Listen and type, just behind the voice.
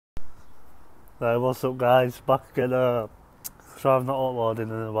What's up guys, back again. So I've not uploaded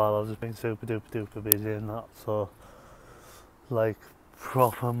in a while. I've just been super duper busy and that, so like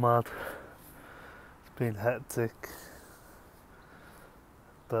proper mad. It's been hectic,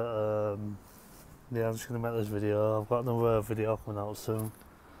 but yeah, I'm just gonna make this video. I've got another video coming out soon.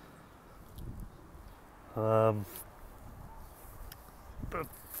 But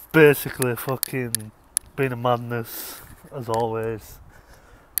basically fucking been a madness as always.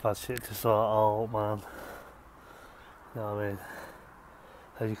 Had shit to sort out, man. You know what I mean?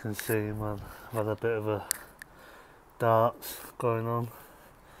 As you can see, man, I've had a bit of a darts going on,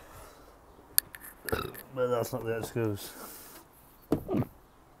 but that's not the excuse.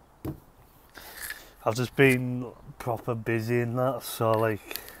 I've just been proper busy in that, so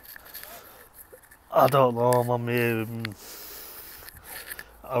like, I don't know, man.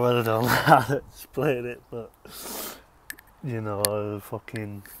 I really don't know how to explain it, but you know,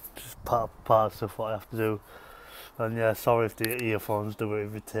 fucking just part of stuff what I have to do. And yeah, sorry if the earphones do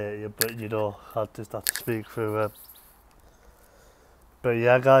irritate you, but you know, I just have to speak through them. But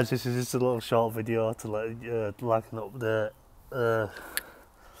yeah guys, this is just a little short video to let you like an update.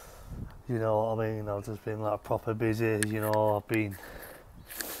 You know what I mean, I've just been like proper busy, you know, I've been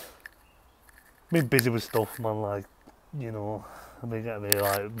busy with stuff, man, like, you know, I've been getting me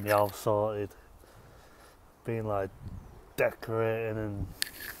like my house sorted, been like decorating and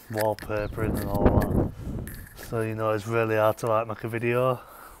wallpapering and all that. So you know, it's really hard to like make a video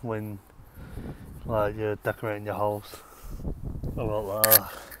when like you're decorating your house or like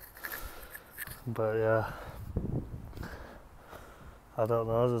that. But yeah, I don't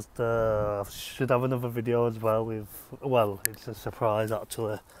know, just I should have another video as well with, well, it's a surprise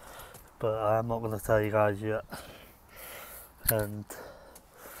actually, but I'm not going to tell you guys yet. And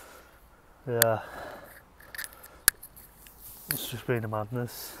yeah, it's just been a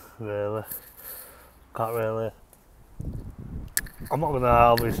madness, really. Can't really, I'm not gonna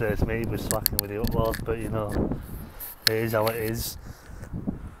obviously it's me with slacking with the upload, but you know, it is how it is.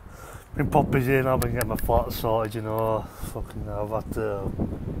 Been pop busy and I've been getting my flat sorted, you know. Fucking I've had to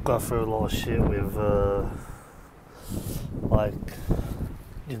go through a lot of shit with like,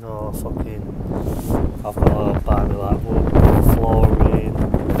 you know, fucking I've got to buy me like wood flooring,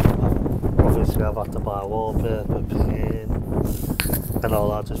 obviously I've had to buy wallpaper, paint and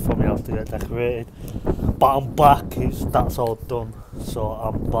all that just for me house to get decorated. But I'm back, that's all done, so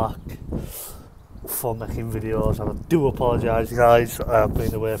I'm back for making videos, and I do apologise guys, I've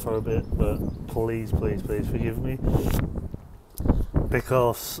been away for a bit, but please forgive me,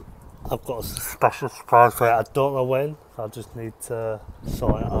 because I've got a special surprise for you. I don't know when, I just need to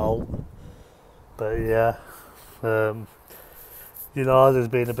sort it out. But yeah, you know, there's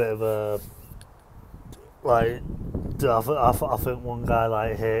been a bit of a, like, I think one guy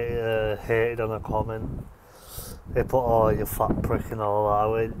like hated on a comment. He put, "Oh, you fat prick" and all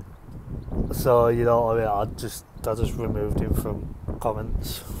that. So you know what I mean, I just removed him from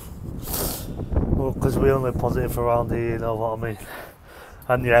comments. Well, because we're only positive around here, you know what I mean.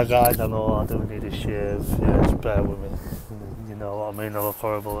 And yeah guys, I know I do need a shave, yeah, just bear with me. You know what I mean, I look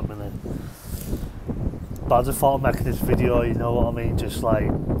horrible at the minute. But I just thought of making this video, you know what I mean, just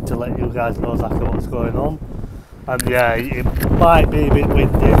like to let you guys know exactly what's going on. And yeah, it might be a bit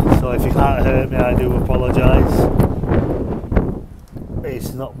windy, so if you can't hear me, I do apologise.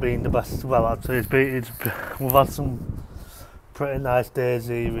 It's not been the best, well actually we've had some pretty nice days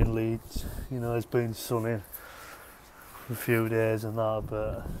here in Leeds, you know, it's been sunny for a few days and that,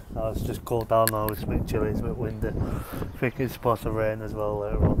 but now it's just cooled down now, it's a bit chilly, it's a bit windy. I think it's supposed to rain as well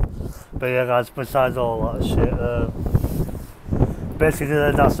later on. But yeah guys, besides all that shit, basically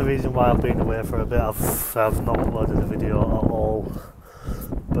that's the reason why I've been away for a bit. I've not uploaded a video at all.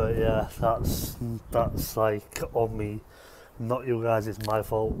 But yeah, that's like on me, not you guys, it's my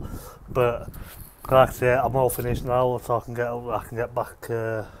fault. But like I say, I'm all finished now, so I can get back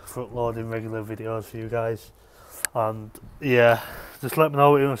front loading regular videos for you guys. And yeah, just let me know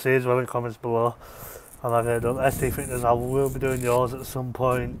what you want to see as well in the comments below, and I'll get it done. SD Fitness, I will be doing yours at some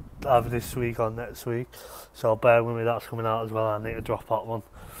point, either this week or next week, so bear with me, that's coming out as well. I need to drop that one.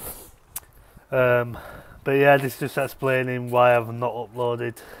 But yeah, this is just explaining why I've not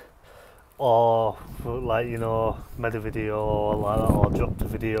uploaded or like, you know, made a video or like that, or dropped a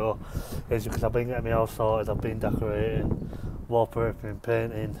video, is because I've been getting my house sorted, I've been decorating, wallpapering,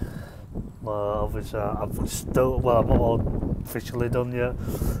 painting. Obviously I'm still, well, I'm not all officially done yet,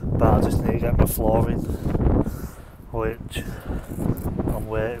 but I just need to get my flooring, which I'm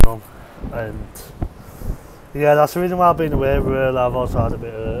waiting on. And yeah, that's the reason why I've been away really. I've also had a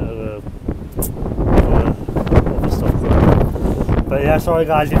bit of other stuff going on. But yeah, sorry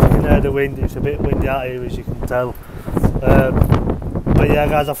guys if you can hear the wind, it's a bit windy out here as you can tell. But yeah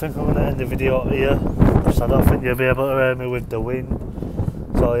guys, I think I'm going to end the video here, because I don't think you'll be able to hear me with the wind.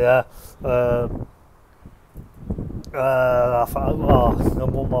 So yeah, and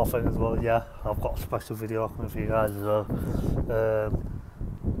one more thing as well, yeah, I've got a special video coming for you guys as well.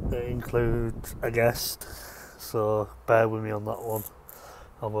 It includes a guest, so bear with me on that one.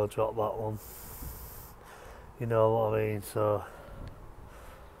 I will drop that one. You know what I mean, so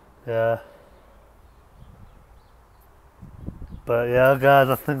yeah. But yeah guys,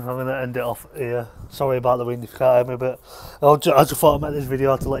 I think I'm going to end it off here. Sorry about the wind if you can't hear me, but I just thought I'd make this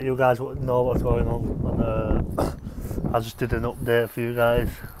video to let you guys know what's going on. And I just did an update for you guys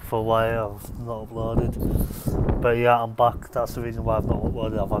for why I've not uploaded. But yeah, I'm back. That's the reason why I've not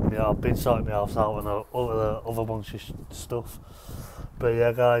uploaded. I've been sorting my house out and other bunch of stuff. But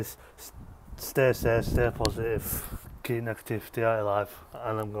yeah guys, stay safe, stay positive, keep negativity out of life,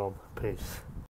 and I'm gone. Peace.